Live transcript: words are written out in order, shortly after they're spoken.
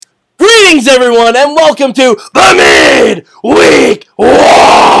Greetings, everyone, and welcome to the Midweek War!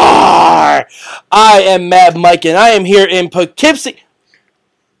 I am Mad Mike, and I am here in Poughkeepsie.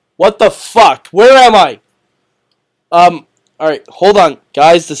 What the fuck? Where am I? Alright, hold on.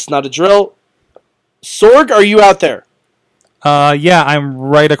 Guys, this is not a drill. Sorg, are you out there? Yeah, I'm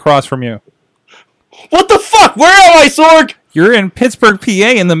right across from you. What the fuck? Where am I, Sorg? You're in Pittsburgh, PA,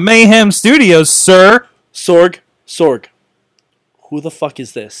 in the Mayhem Studios, sir. Sorg. Who the fuck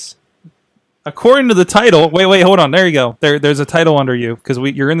is this? According to the title, wait, hold on. There you go. There's a title under you because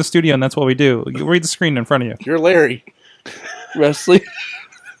you're in the studio and that's what we do. You read the screen in front of you. You're Larry. Wesley.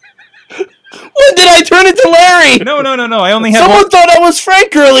 When did I turn into Larry? No. I only have Someone thought I was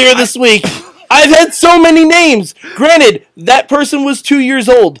Frank earlier this week. I've had so many names. Granted, that person was 2 years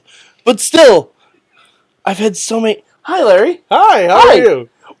old, but still, I've had so many. Hi, Larry. Hi, how are you?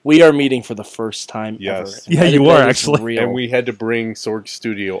 We are meeting for the first time ever. Yeah, you are, actually. Real. And we had to bring Sorg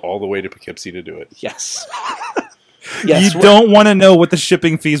Studio all the way to Poughkeepsie to do it. Yes. You don't want to know what the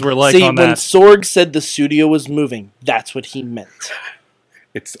shipping fees were like on that. When Sorg said the studio was moving, that's what he meant.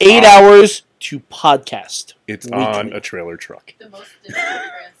 It's 8 hours to podcast. It's weekly. on a trailer truck. The most difficult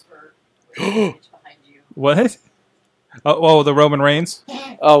transfer behind you. What? Oh, the Roman Reigns?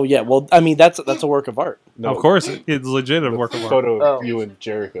 Oh, yeah. Well, I mean, that's a work of art. No, Of course, it's legit a work of art. photo of you and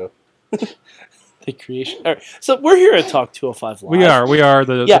Jericho. The creation. All right. So we're here at Talk 205 Live. We are.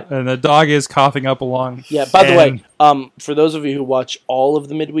 Yeah. And the dog is coughing up along. Yeah, by the way, for those of you who watch all of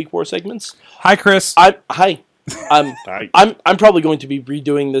the Midweek War segments, Hi, Chris. Hi. Hi. I'm probably going to be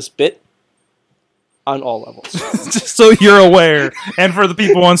redoing this bit on all levels. Just so you're aware, and for the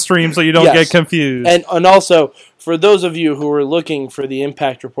people on stream, so you don't get confused. And also, for those of you who are looking for the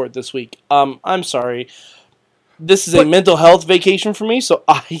Impact Report this week, I'm sorry. This is a mental health vacation for me, so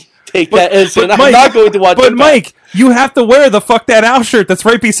I take that as I'm not going to watch But Impact. Mike, you have to wear the Fuck That Owl shirt that's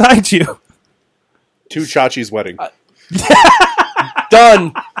right beside you. To Chachi's wedding.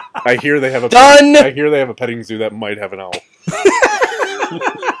 Done. I hear they have a Done. I hear they have a petting zoo that might have an owl.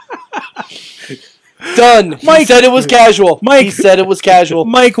 Done. Mike He said it was casual. Mike. He said it was casual.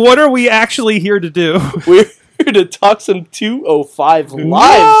 Mike, what are we actually here to do? We're here to talk some 205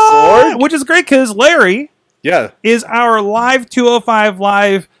 Live, Sorg. Which is great because Larry Yeah. is our live 205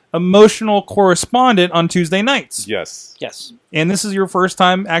 Live emotional correspondent on Tuesday nights. Yes. Yes. And this is your first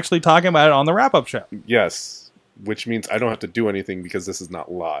time actually talking about it on the wrap-up show. Yes. Which means I don't have to do anything because this is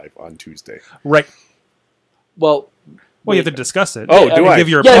not live on Tuesday. Right. Well, You have to discuss it. Oh, do I? Give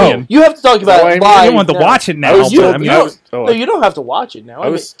your yeah, opinion. you have to talk about it You live. don't want to now. watch it now. I was You, told- you I don't, was- no, you don't have to watch it now. I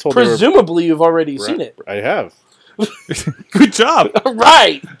was told they were- presumably you've already seen it. I have. Good job. All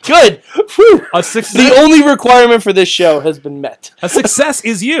right, good. Whew. A success. The only requirement for this show has been met. A success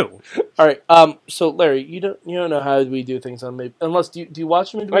is you. All right. So Larry, you don't know how we do things on maybe unless do you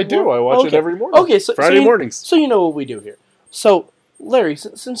watch Midweek I do. War? I watch it Okay. every morning. Okay, so Friday mornings. So you know what we do here. So Larry,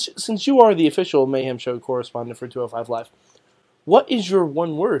 since you are the official Mayhem Show correspondent for 205 Live, what is your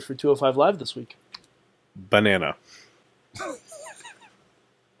one word for 205 Live this week? Banana.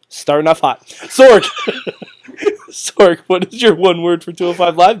 Starting off hot. Sorg. Sorg, what is your one word for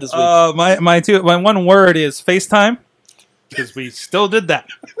 205 Live this week? My one word is FaceTime because we still did that.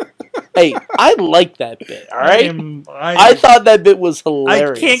 Hey, I like that bit, all right? I I thought that bit was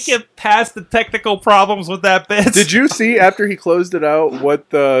hilarious. can't get past the technical problems with that bit. Did you see after he closed it out what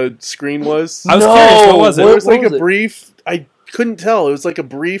the screen was? I was curious. What was it? It was like was a it? brief. I couldn't tell. It was like a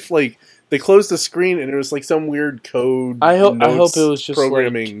brief. Like they closed the screen and it was like some weird code. I hope notes it was just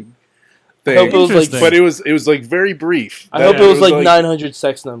programming thing. I hope it was like, Interesting. but it was like very brief. I hope it was like 900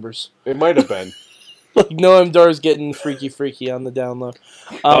 sex numbers. It might have been. Like Noam Dar's getting freaky on the down low.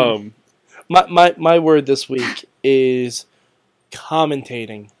 My word this week is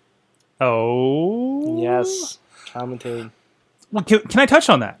commentating. Oh. Yes, commentating. Well, can I touch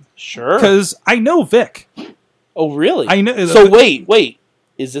on that? Sure. Because I know Vic. Oh, really? I know. So wait.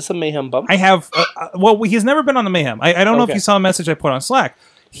 Is this a Mayhem bump? I have. He's never been on the Mayhem. I don't know if Okay. you saw a message I put on Slack.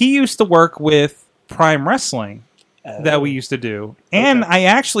 He used to work with Prime Wrestling that we used to do, and I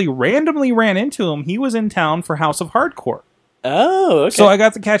actually randomly ran into him. He was in town for House of Hardcore. Oh, okay. So I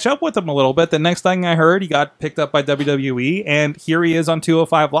got to catch up with him a little bit. The next thing I heard, he got picked up by WWE, and here he is on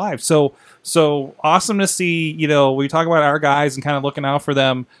 205 Live. So awesome to see. We talk about our guys and kind of looking out for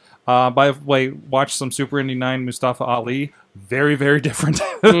them. By the way, watch some Super Indy 9 Mustafa Ali. Very, very different,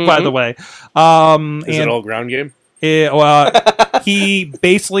 by the way. Is it all ground game? He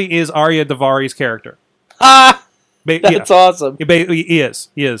basically is Arya Davari's character. That's awesome. He is.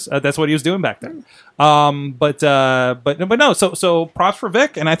 That's what he was doing back then. But no. So props for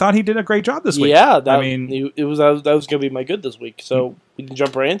Vic, and I thought he did a great job this week. Yeah, that was was going to be my good this week. So we can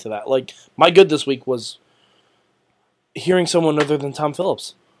jump right into that. Like, my good this week was hearing someone other than Tom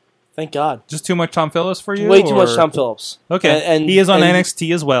Phillips. Thank God. Just too much Tom Phillips for you? Way too much Tom Phillips. Okay. And he is on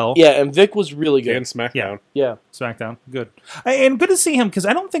NXT as well. Yeah, and Vic was really good. And SmackDown. Yeah. SmackDown. Good. And good to see him, because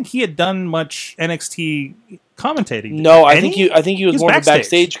I don't think he had done much NXT commentating. No, I think he was more of a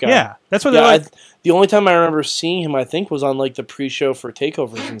backstage guy. Yeah. That's what yeah, the only time I remember seeing him, I think, was on like the pre-show for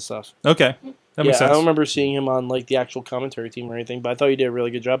takeovers and stuff. Okay. That makes sense. I don't remember seeing him on like the actual commentary team or anything, but I thought he did a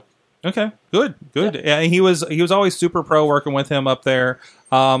really good job. Okay, good. Yeah, he was always super pro working with him up there.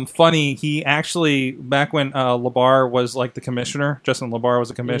 Funny, he actually, back when LeBar was like the commissioner, Justin LeBar was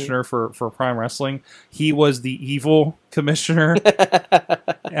a commissioner for Prime Wrestling, he was the evil commissioner,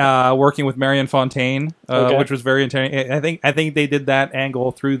 working with Marion Fontaine, which was very entertaining. I think they did that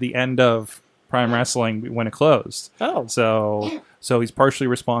angle through the end of Prime Wrestling when it closed. Oh. So he's partially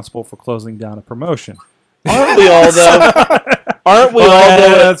responsible for closing down a promotion. Aren't we all, though? Aren't we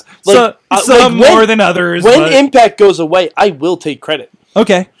all, though? Some more than others. When Impact goes away, I will take credit.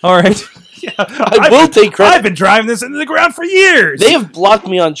 Okay, all right. Yeah, I will take credit. I've been driving this into the ground for years. They have blocked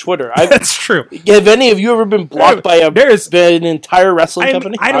me on Twitter. That's true. Have any of you ever been blocked by an entire wrestling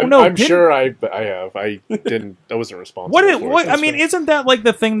company? I don't know. I'm sure I have. I didn't. I wasn't responsible. Isn't that like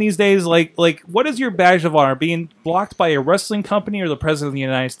the thing these days? Like, what is your badge of honor? Being blocked by a wrestling company or the president of the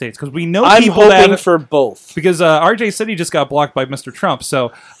United States? Because we know I'm people hoping for both. Because RJ City just got blocked by Mr. Trump.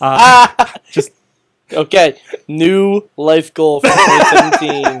 So just okay. New life goal for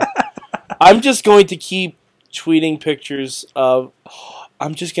 2017. I'm just going to keep tweeting pictures of.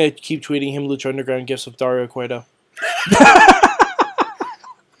 I'm just going to keep tweeting him Lucha Underground gifts of Dario Cueto.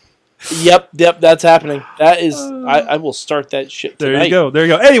 Yep, that's happening. That is, I will start that shit tonight. There you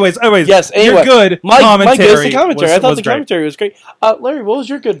go. Anyways, yes. Anyway, you're good. My good's the commentary. I thought the commentary was great. Larry, what was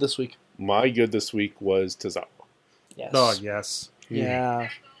your good this week? My good this week was Tozawa. Yes. Oh yes. Yeah.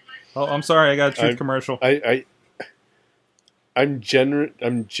 Oh, I'm sorry. I got a truth commercial. I'm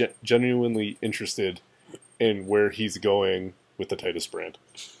genuinely interested in where he's going with the Titus brand.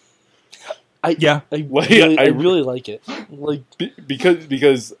 I really like it. Like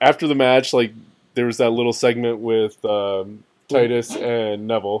because after the match, like there was that little segment with Titus and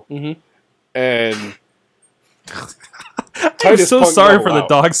Neville, and I'm so sorry for the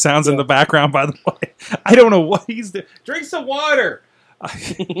dog sounds in the background. By the way, I don't know what he's doing. Drink some water.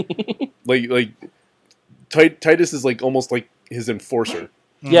 like Titus is like almost like his enforcer.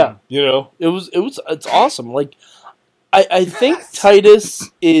 Yeah, you know, it's awesome. Like I think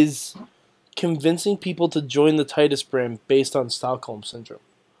Titus is convincing people to join the Titus brand based on Stockholm Syndrome.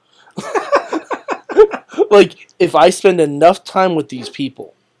 Like, if I spend enough time with these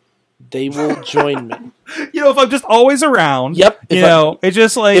people, they will join me. If I'm just always around. Yep. It's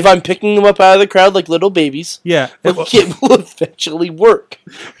just like... If I'm picking them up out of the crowd like little babies, yeah, it will eventually work.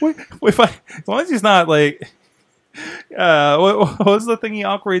 As long as he's not like... what was the thing he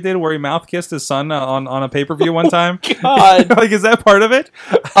awkwardly did where he mouth kissed his son on a pay-per-view one time? God. Like, is that part of it?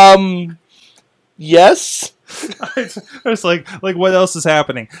 Yes. I was like, what else is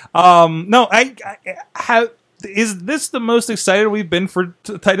happening? No, is this the most excited we've been for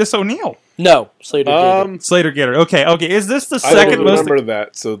Titus O'Neil? No, Slater Gator. Okay. Is this the second second most? I don't remember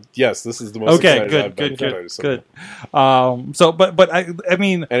that. So yes, this is the most. Okay, excited good. But I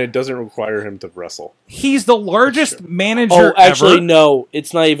mean, and it doesn't require him to wrestle. He's the largest manager. Oh, actually, ever. No,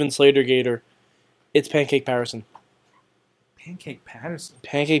 it's not even Slater Gator. It's Pancake Patterson. Pancake Patterson.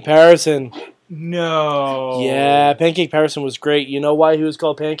 Pancake Patterson. No. Yeah, Pancake Patterson was great. You know why he was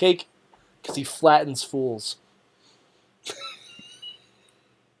called Pancake? Because he flattens fools.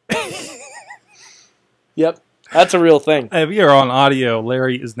 Yep, that's a real thing. If you're on audio,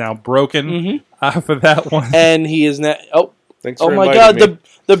 Larry is now broken for that one, and he is now. Oh, thanks for my God! me.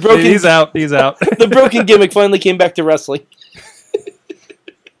 The broken. He's out. The broken gimmick finally came back to wrestling.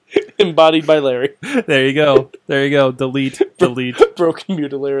 Embodied by Larry. There you go. Delete. Broken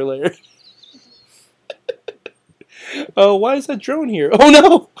mutilary Larry. Oh, why is that drone here? Oh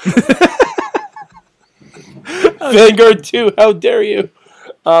no! Vanguard 2, how dare you?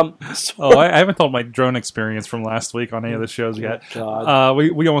 I haven't told my drone experience from last week on any of the shows yet. God.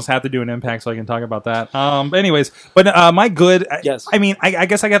 We almost have to do an Impact so I can talk about that. My good. Yes. I mean, I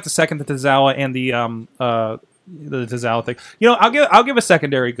guess I got the second to Tozawa and the Tozawa thing. I'll give a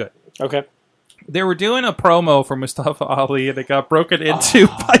secondary good. Okay. They were doing a promo for Mustafa Ali and it got broken into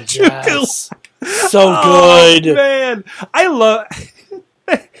by Juku. Yes. So good. Oh, man, I love.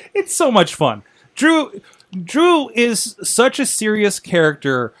 It's so much fun. Drew is such a serious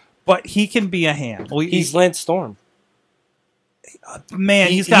character, but he can be a hand. He's Lance Storm. Man,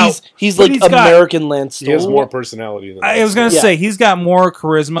 He's got American Lance Storm. He has more personality than I was going to Yeah. say, he's got more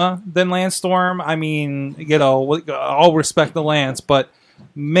charisma than Lance Storm. I mean, all respect to Lance, but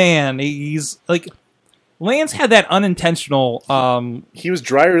man, he's like, Lance had that unintentional. He was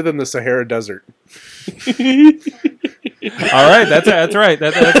drier than the Sahara Desert. All right, that's right.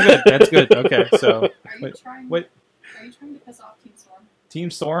 That's good. That's good. Okay, so Are you trying to piss off Team Storm?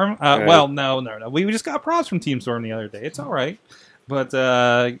 Team Storm. Right. Well, no. We just got props from Team Storm the other day. It's all right, but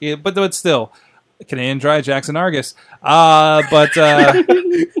but still, Canadian Dry, Jackson Argus. And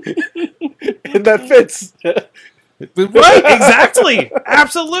that fits. Right? Exactly.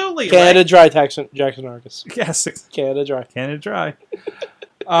 Absolutely. Canada Right? Dry, Jackson Argus. Yes. Canada Dry. Canada Dry.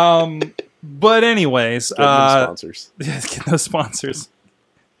 But anyways, Get them sponsors. get those sponsors.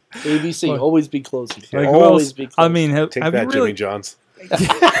 ABC, What? always be closing. Like, who always else? be closing. I mean, have Take you that, really? Jimmy Johns.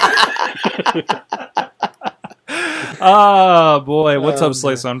 Oh boy, what's Oh, up,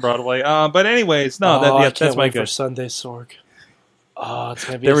 Slice on Broadway? But anyways, no, I that's can't my wait for good. Sunday, Sorg. Oh, it's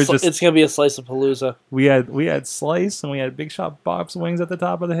gonna be There was it's gonna be a slice of palooza. We had Slice and we had Big Shot Bob's Wings at the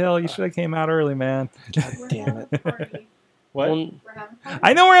top of the hill. You should have came out early, man. We're Damn having a party. What? Well, We're having a party.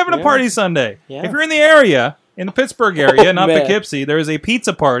 I know we're having a Yeah. party Sunday. Yeah. If you're in the area, in the Pittsburgh area, Oh, not man. Poughkeepsie, there is a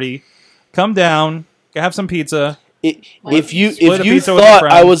pizza party. Come down, have some pizza. if you Split a pizza with a thought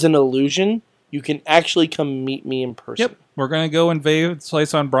friend. I was an illusion, you can actually come meet me in person. Yep, we're gonna go invade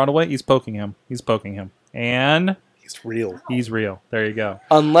Slice on Broadway. He's poking him, and He's real. he's real. There you go,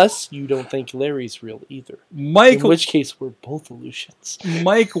 Unless you don't think Larry's real either. Mike. In which case, we're both illusions.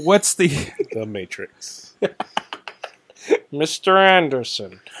 Mike, what's the? The Matrix. Mr.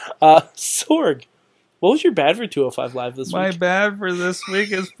 Anderson. Sorg, what was your bad for 205 Live this My week? bad for this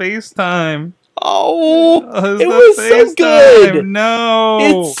week is FaceTime. Oh, It's it the was so FaceTime. good. No,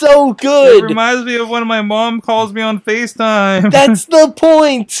 It's so It good. reminds me of when my mom calls me on FaceTime. That's the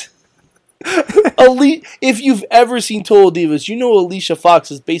point. If you've ever seen Total Divas, you know Alicia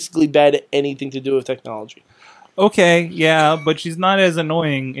Fox is basically bad at anything to do with technology. Okay, yeah, but she's not as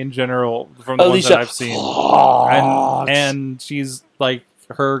annoying in general from the ones Alicia that I've seen. Fox. And she's like,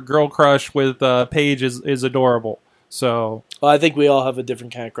 her girl crush with Paige is adorable. So, Well, I think we all have a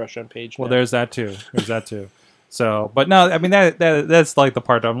different kind of crush on Paige. well, now. there's that too. So, but no, I mean that's like the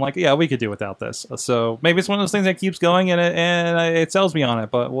part that I'm like, yeah, we could do without this. So maybe it's one of those things that keeps going and it sells me on it,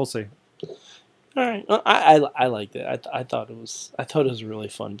 but we'll see. All right. Well, I liked it. I thought it was a really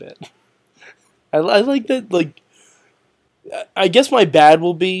fun bit. I like that. Like, I guess my bad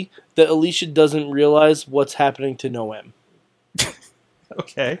will be that Alicia doesn't realize what's happening to Noam.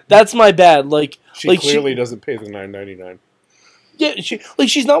 Okay. That's my bad. Like, She clearly doesn't pay the $9.99. Yeah,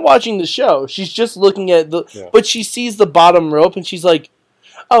 she's not watching the show. She's just looking at the. Yeah. But she sees the bottom rope and she's like,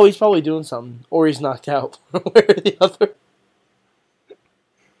 "Oh, he's probably doing something, or he's knocked out, one way or the other."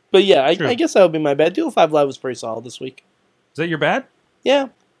 But yeah, I guess that would be my bad. 205 Live was pretty solid this week. Is that your bad? Yeah.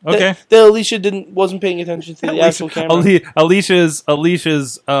 Okay. That Alicia wasn't paying attention to the actual camera. Alicia's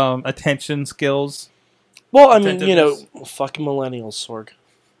attention skills. Well, I mean, Attentiveness. fucking millennials, Sorg.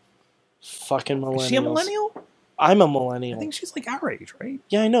 Fucking millennials. Is she a millennial? I'm a millennial. I think she's like our age, right?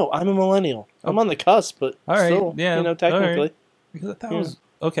 Yeah, I know. I'm a millennial. I'm on the cusp, but All right, still, yeah, all technically. right. Because that Yeah. was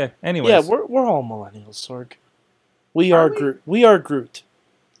okay. Anyways, Yeah, we're all millennials, Sorg. We Are are we? Groot. We are Groot.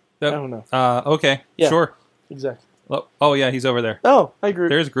 Yep. I don't know. Okay, Yeah. sure. Exactly. Oh yeah, he's over there. Oh, hi Groot.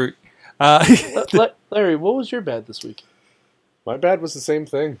 There's Groot. Larry, what was your bad this week? My bad was the same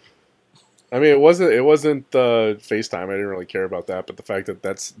thing. I mean, it wasn't FaceTime. I didn't really care about that, but the fact that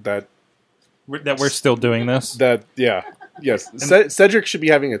that we're still doing this. Yes, Cedric should be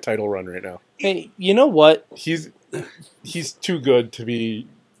having a title run right now. Hey, you know what? He's too good to be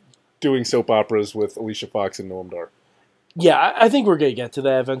doing soap operas with Alicia Fox and Noam Dar. Yeah, I think we're going to get to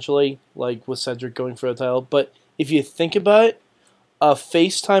that eventually, like with Cedric going for a title. But if you think about it, a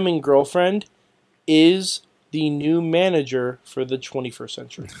FaceTiming girlfriend is the new manager for the 21st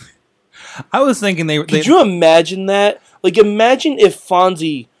century. I was thinking Could you imagine that? Like, imagine if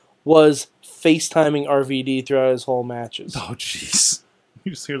Fonzie was FaceTiming RVD throughout his whole matches. Oh jeez,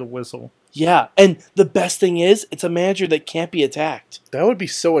 you just hear the whistle. Yeah, and the best thing is, it's a manager that can't be attacked. That would be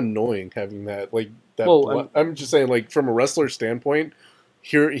so annoying having that. Like that. Well, I'm just saying, like from a wrestler standpoint,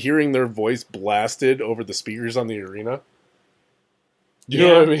 hearing their voice blasted over the speakers on the arena. You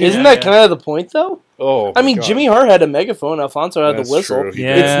know what I mean? Isn't that kind of the point, though? Oh, I my mean, God. Jimmy Hart had a megaphone, Alfonso had That's the whistle. true.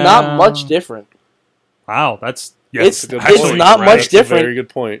 Yeah. It's not much different. Wow, that's It's- That's a good it's point. not much That's a different. very good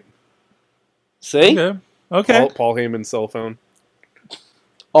point. See? okay. Paul Heyman's cell phone.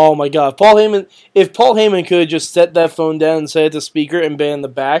 Oh my God, Paul Heyman! If Paul Heyman could have just set that phone down and set it to speaker and been in the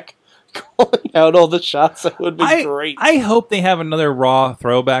back, calling out all the shots. That would be great. I hope they have another Raw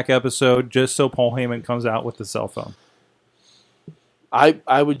throwback episode just so Paul Heyman comes out with the cell phone.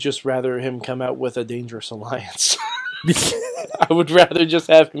 I would just rather him come out with a Dangerous Alliance. I would rather just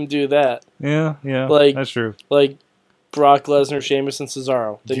have him do that. Yeah, that's true. Like Brock Lesnar, Sheamus, and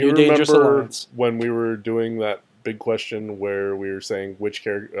Cesaro. The new Dangerous Alliance. When we were doing that big question where we were saying which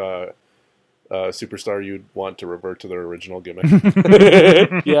superstar you'd want to revert to their original gimmick?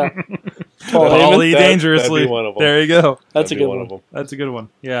 Yeah. Paulie Dangerously. That'd be one of them. There you go. That's a good one. That's a good one.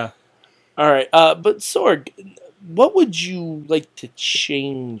 Yeah. All right. But Sorg, what would you like to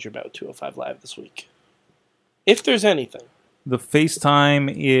change about 205 Live this week? If there's anything. The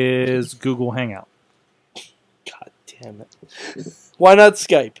FaceTime is Google Hangout. God damn it. Why not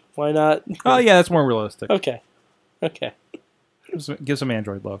Skype? Why not? Oh, yeah, that's more realistic. Okay. Give some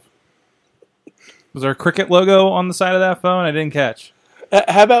Android love. Was there a cricket logo on the side of that phone? I didn't catch.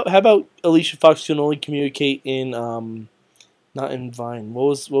 How about Alicia Fox can only communicate in not in Vine.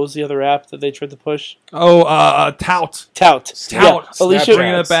 What was the other app that they tried to push? Oh, Tout. Tout. Yeah. Alicia,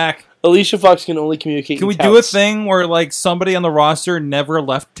 Bringing it back. Alicia Fox can only communicate. Can we touts. do a thing where like somebody on the roster never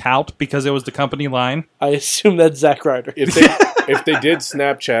left Tout because it was the company line? I assume that's Zack Ryder. If they did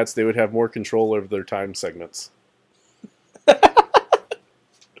Snapchats, they would have more control over their time segments.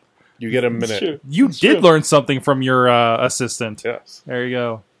 You get a minute. You did learn something from your assistant. Yes. There you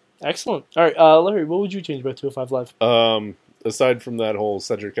go. Excellent. All right, Larry, what would you change about 205 Live? Aside from that whole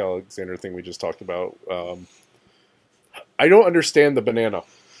Cedric Alexander thing we just talked about, I don't understand the banana.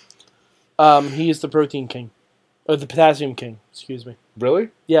 He is the protein king. Or the potassium king, excuse me. Really?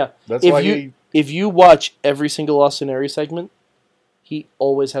 Yeah. That's why if you watch every single Austin Aries segment, he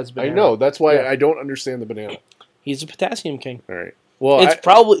always has banana. I know. That's why I don't understand the banana. He's a potassium king. All right. Well,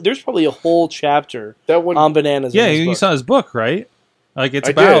 there's probably a whole chapter on bananas. Yeah, in his you book. saw his book, right? Like it's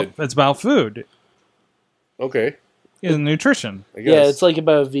about food. Okay. Yeah, nutrition. I guess. Yeah, it's like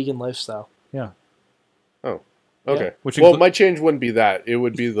about a vegan lifestyle. Yeah. Oh. Okay. Yeah. My change wouldn't be that. It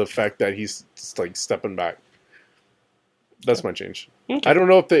would be the fact that he's just, like stepping back. That's my change. Okay. I don't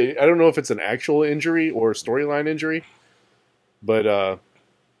know if it's an actual injury or a storyline injury, but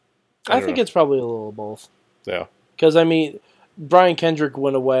I think it's probably a little of both. Yeah. Because I mean, Brian Kendrick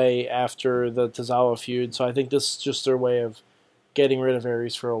went away after the Tozawa feud, so I think this is just their way of getting rid of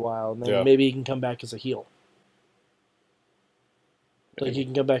Aries for a while, and then maybe he can come back as a heel. Like he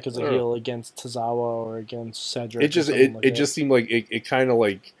can come back as a heel against Tozawa or against Cedric. It just seemed like it kind of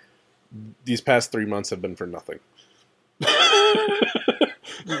like these past 3 months have been for nothing.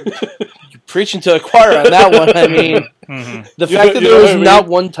 You're preaching to the choir on that one. I mean, the fact that there was not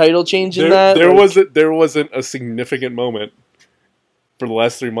one title change in that. There wasn't a significant moment for the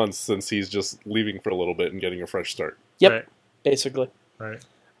last 3 months since he's just leaving for a little bit and getting a fresh start. Yep, right. Basically. Right.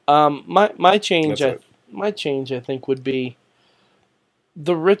 My change I think would be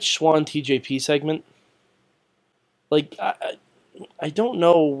the Rich Swann TJP segment. Like I don't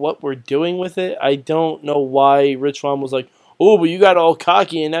know what we're doing with it. I don't know why Rich Swann was like, "Oh, but you got all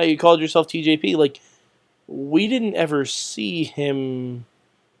cocky and now you called yourself TJP." Like we didn't ever see him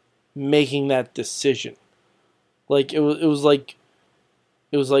making that decision. Like it was like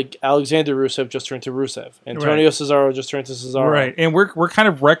Alexander Rusev just turned to Rusev. Antonio Cesaro just turned to Cesaro. Right. And we're kind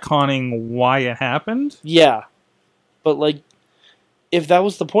of retconning why it happened. Yeah. But like if that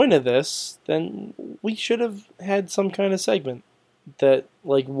was the point of this, then we should have had some kind of segment that,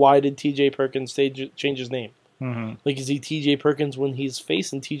 like, why did TJ Perkins change his name? Mm-hmm. Like, is he TJ Perkins when he's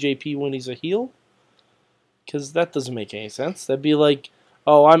face and TJP when he's a heel? Because that doesn't make any sense. That'd be like,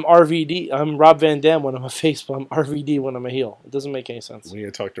 oh, I'm RVD. I'm Rob Van Dam when I'm a face, but I'm RVD when I'm a heel. It doesn't make any sense. We need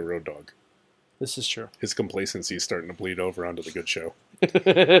to talk to Road Dogg. This is true. His complacency is starting to bleed over onto the good show.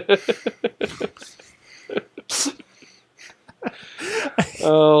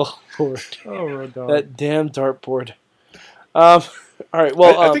 Oh, Lord. Oh, Road Dogg. That damn dartboard. All right,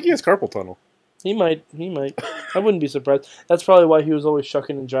 well... I think he has carpal tunnel. He might. I wouldn't be surprised. That's probably why he was always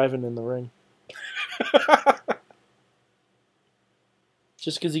shucking and driving in the ring.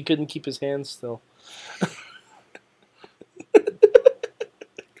 Just because he couldn't keep his hands still.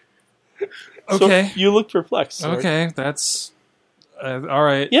 Okay. So you look perplexed. Sorry. Okay, that's... all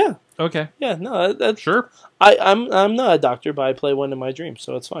right. Yeah. Okay. Yeah, no, that's... Sure. I'm not a doctor, but I play one in my dreams,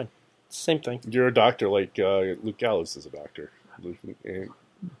 so it's fine. It's the same thing. You're a doctor like Luke Gallows is a doctor.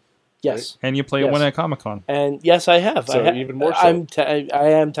 Yes. And you play one at Comic-Con. And yes, I have. So even more so. I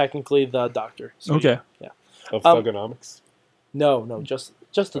am technically the doctor. So okay. Yeah. Of Thugonomics? No, just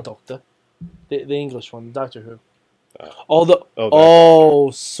the doctor. The English one, Doctor Who.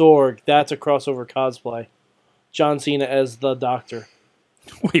 Sorg, that's a crossover cosplay. John Cena as the Doctor.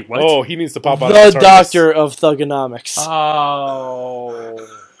 Wait, what? Oh, he needs to pop out. The of the TARDIS. doctor of thugonomics. Oh.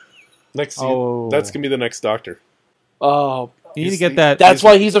 Next, Oh. that's gonna be the next doctor. Oh, You need to get that. that's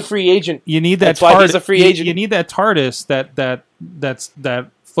why he's a free agent. You need that. That's why he's a free agent. You need that TARDIS that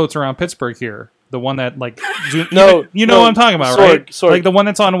floats around Pittsburgh here. The one that No, you know no, what I'm talking about, Sorg, right? Sorg. Like the one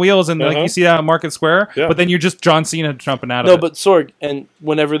that's on wheels and like Uh-huh. you see that on Market Square, Yeah. but then you're just John Cena jumping out No, of it. but Sorg, and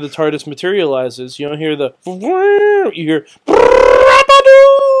whenever the TARDIS materializes, you don't hear the. You hear.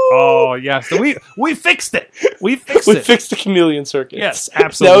 Oh yeah, so we fixed it. We fixed We it. fixed the chameleon circuit. Yes,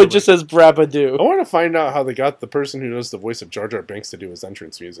 absolutely. Now it just says I Brabadoo. want to find out how they got the person who knows the voice of Jar Jar Binks to do his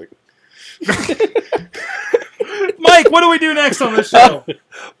entrance music. Mike, what do we do next on this show?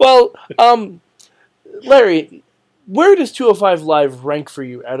 Well, Larry, where does 205 Live rank for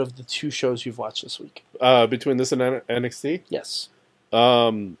you out of the two shows you've watched this week? Between this and NXT, Yes.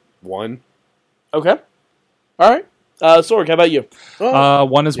 1. Okay. All right. Sorg, how about you?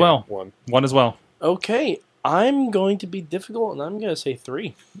 One as well. 1. One as well. Okay. I'm going to be difficult, and I'm going to say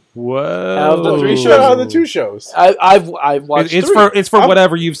 3. Whoa! Out of the three Show shows- out of the 2 shows. I've watched It's 3. it's for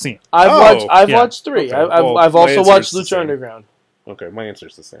whatever you've seen. I've yeah. watched 3. Okay. I've Well, I've my also answer's watched the Lucha same. Underground. Okay, my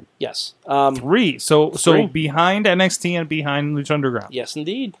answer's the same. Yes. 3. So 3. behind NXT and behind Lucha Underground. Yes,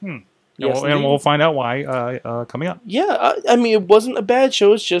 indeed. And Yes, we'll- and indeed. we'll find out why coming up. Yeah, I mean, it wasn't a bad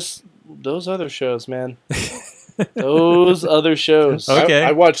show. It's just those other shows, man. Those other shows. Okay.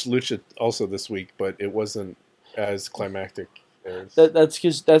 I watched Lucha also this week, but it wasn't as climactic as... That's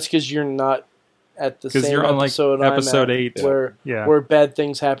because you're not at the 'Cause same you're on, like, episode I'm episode at, 8. where Yeah. where bad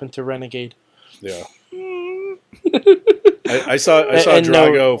things happen to Renegade. Yeah. I saw And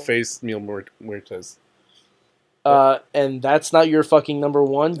Drago face Mil Muertes. And that's not your fucking number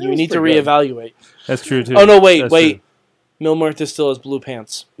one. It You was need to pretty good. reevaluate. That's true too. Oh no, wait. That's true. Mil Muertes still has blue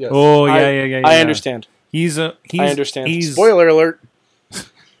pants. Yes. Oh yeah, I- yeah. I understand. He's I understand. He's Spoiler alert.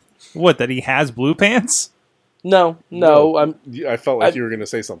 what, that he has blue pants? No. I felt like you were going to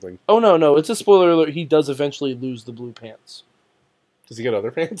say something. Oh no. It's a spoiler alert. He does eventually lose the blue pants. Does he get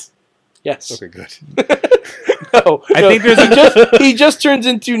other pants? Yes. Okay, good. No. I think there's he just turns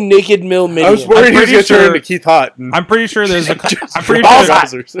into naked Mil Minion. I was worried he was pretty going to turn sure- into Keith Hot. And I'm pretty sure there's a I'm pretty all sure,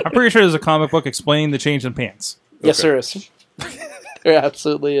 trousers. I'm pretty sure there's a comic book explaining the change in pants. Yes, Okay. there is. There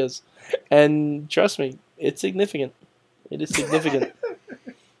absolutely is. And trust me, it's significant. It is significant.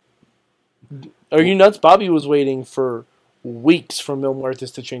 Are you nuts? Bobby was waiting for weeks for Mil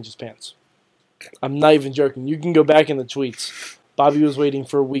Muertes to change his pants. I'm not even joking. You can go back in the tweets. Bobby was waiting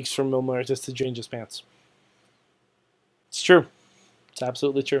for weeks for Mil Muertes to change his pants. It's true. It's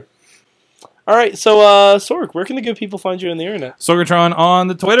absolutely true. All right, so Sorg, where can the good people find you on the internet? Sorgatron on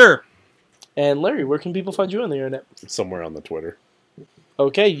the Twitter. And Larry, where can people find you on the internet? Somewhere on the Twitter.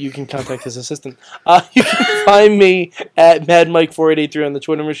 Okay, you can contact his assistant. You can find me at MadMike4883 on the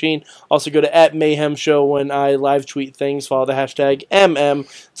Twitter machine. Also go to @MayhemShow when I live tweet things. Follow the hashtag MM.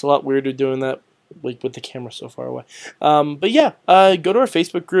 It's a lot weirder doing that like with the camera so far away. But yeah, go to our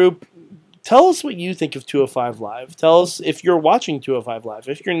Facebook group. Tell us what you think of 205 Live. Tell us if you're watching 205 Live.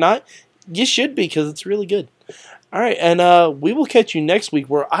 If you're not, you should be because it's really good. All right, and we will catch you next week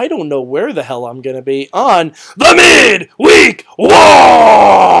where I don't know where the hell I'm going to be on the Midweek War!